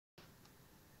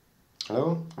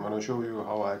Hello, I'm going to show you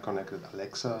how I connected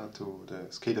Alexa to the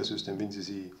SCADA system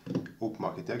WinCC open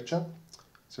architecture.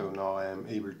 So now I am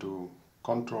able to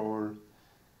control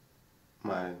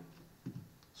my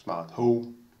smart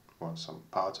home or some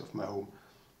parts of my home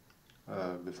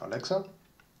with Alexa.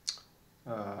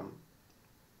 For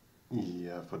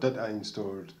that I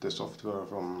installed the software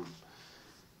from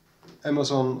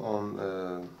Amazon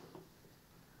on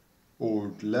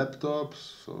old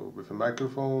laptops, so with a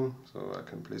microphone, so I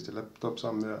can place the laptop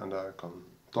somewhere and I can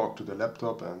talk to the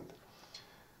laptop, and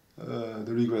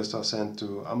the requests are sent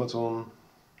to Amazon,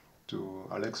 to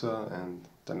Alexa, and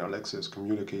then Alexa is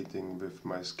communicating with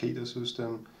my SCADA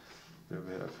system, where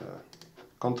we have a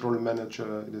control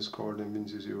manager, it is called in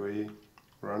WinCC OA,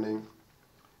 running,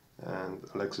 and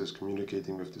Alexa is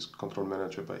communicating with this control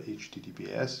manager by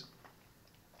HTTPS.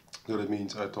 So that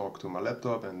means I talk to my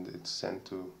laptop and it's sent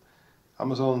to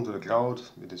Amazon, to the cloud,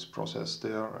 it is processed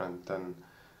there, and then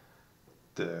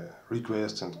the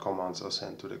requests and commands are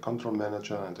sent to the control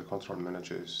manager, and the control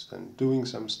manager is then doing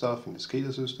some stuff in the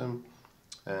SCADA system,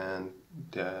 and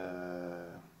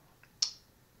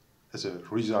as a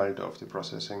result of the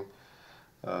processing,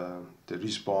 the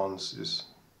response is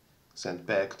sent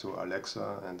back to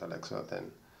Alexa, and Alexa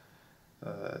then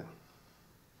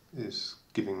is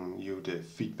giving you the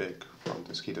feedback from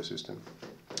the SCADA system.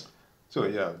 So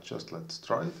yeah, just let's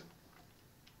try it.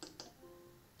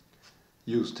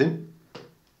 Use Tim.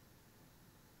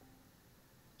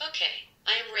 Okay,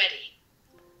 I am ready.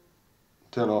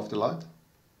 Turn off the light.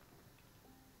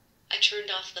 I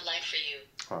turned off the light for you.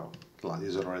 Oh, the light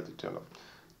is already turned off.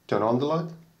 Turn on the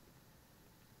light.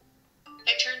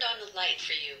 I turned on the light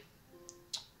for you.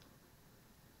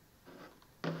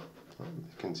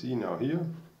 You can see now here,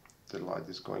 the light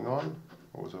is going on.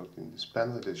 Also in this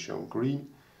panel it is shown green.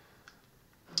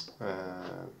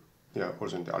 Yeah,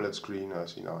 also in the alert screen I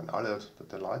see now an alert that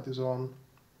the light is on.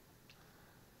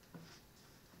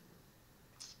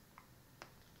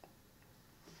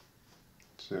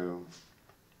 So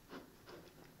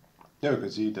yeah, you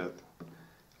can see that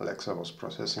Alexa was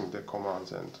processing the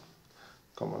commands, and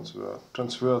commands were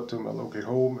transferred to my local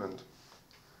home, and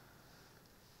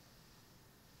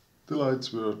the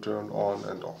lights were turned on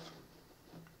and off.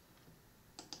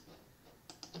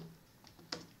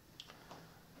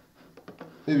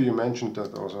 Maybe you mentioned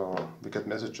that also we get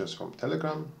messages from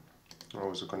Telegram. I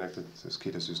also connected the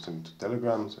SCADA system to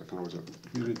Telegram, so I can also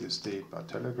view the state by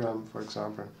Telegram, for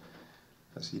example.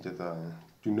 I see that I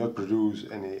do not produce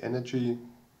any energy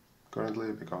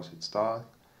currently because it's dark.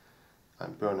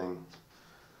 I'm burning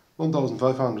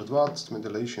 1500 watts, the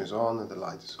ventilation is on and the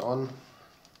light is on.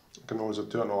 I can also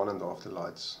turn on and off the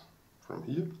lights from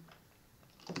here.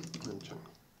 And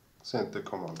send the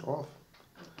command off.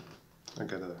 I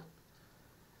get a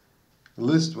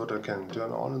list what I can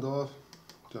turn on and off.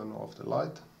 Turn off the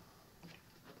light.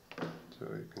 So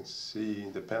you can see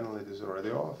in the panel it is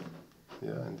already off.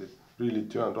 Yeah, and it really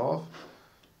turned off.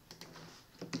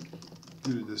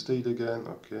 View the state again,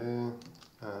 okay.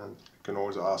 And you can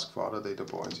also ask for other data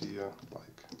points here,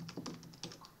 like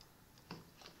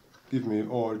give me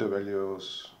all the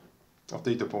values of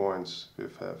data points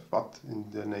with watt in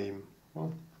the name.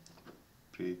 Well,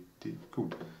 pretty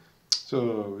good.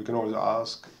 So we can also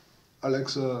ask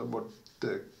Alexa what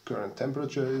the current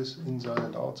temperature is inside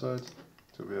and outside.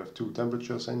 So we have two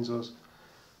temperature sensors.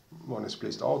 One is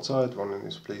placed outside, one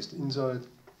is placed inside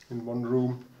in one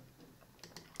room.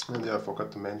 And yeah, I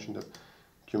forgot to mention that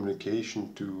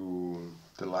communication to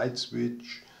the light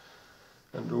switch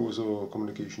and also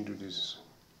communication to these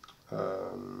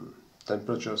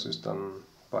temperatures is done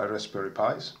by Raspberry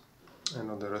Pis.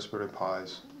 And on the Raspberry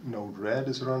Pis, Node Red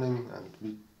is running, and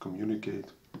we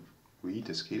communicate. We,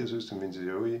 the SCADA system WinCC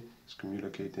OA, is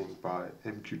communicating by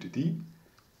MQTT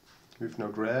with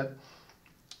Node Red.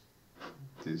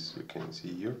 This you can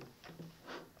see here.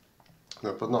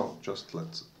 No, but now, just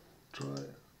let's try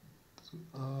to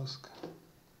ask.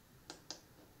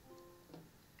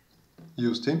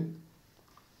 Use Tim.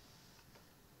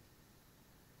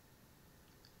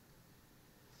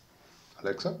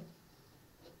 Alexa.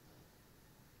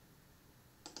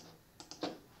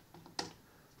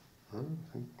 I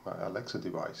think my Alexa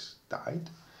device died.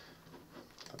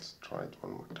 Let's try it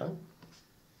one more time.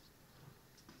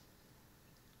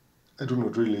 I do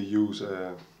not really use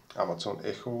Amazon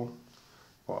Echo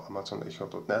or Amazon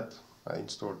Echo.net. I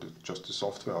installed just the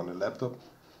software on the laptop.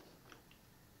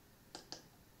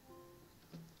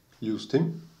 Use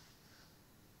Tim.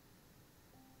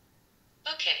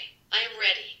 Okay, I am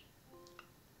ready.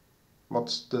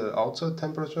 What's the outside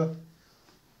temperature?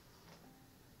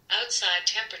 Outside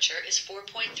temperature is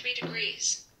 4.3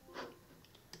 degrees.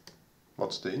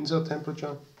 What's the inside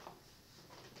temperature?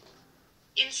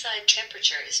 inside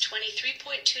temperature is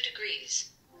 23.2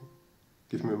 degrees.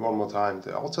 Give me one more time.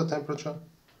 The outside temperature?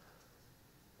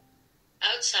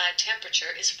 Outside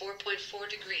temperature is 4.4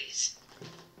 degrees.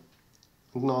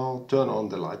 And now turn on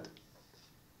the light.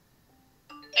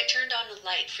 I turned on the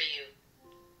light for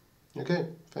you. Okay,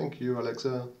 thank you,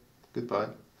 Alexa. Goodbye.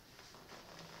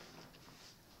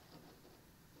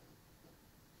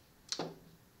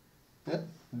 Yeah,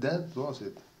 that was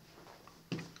it.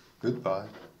 Goodbye.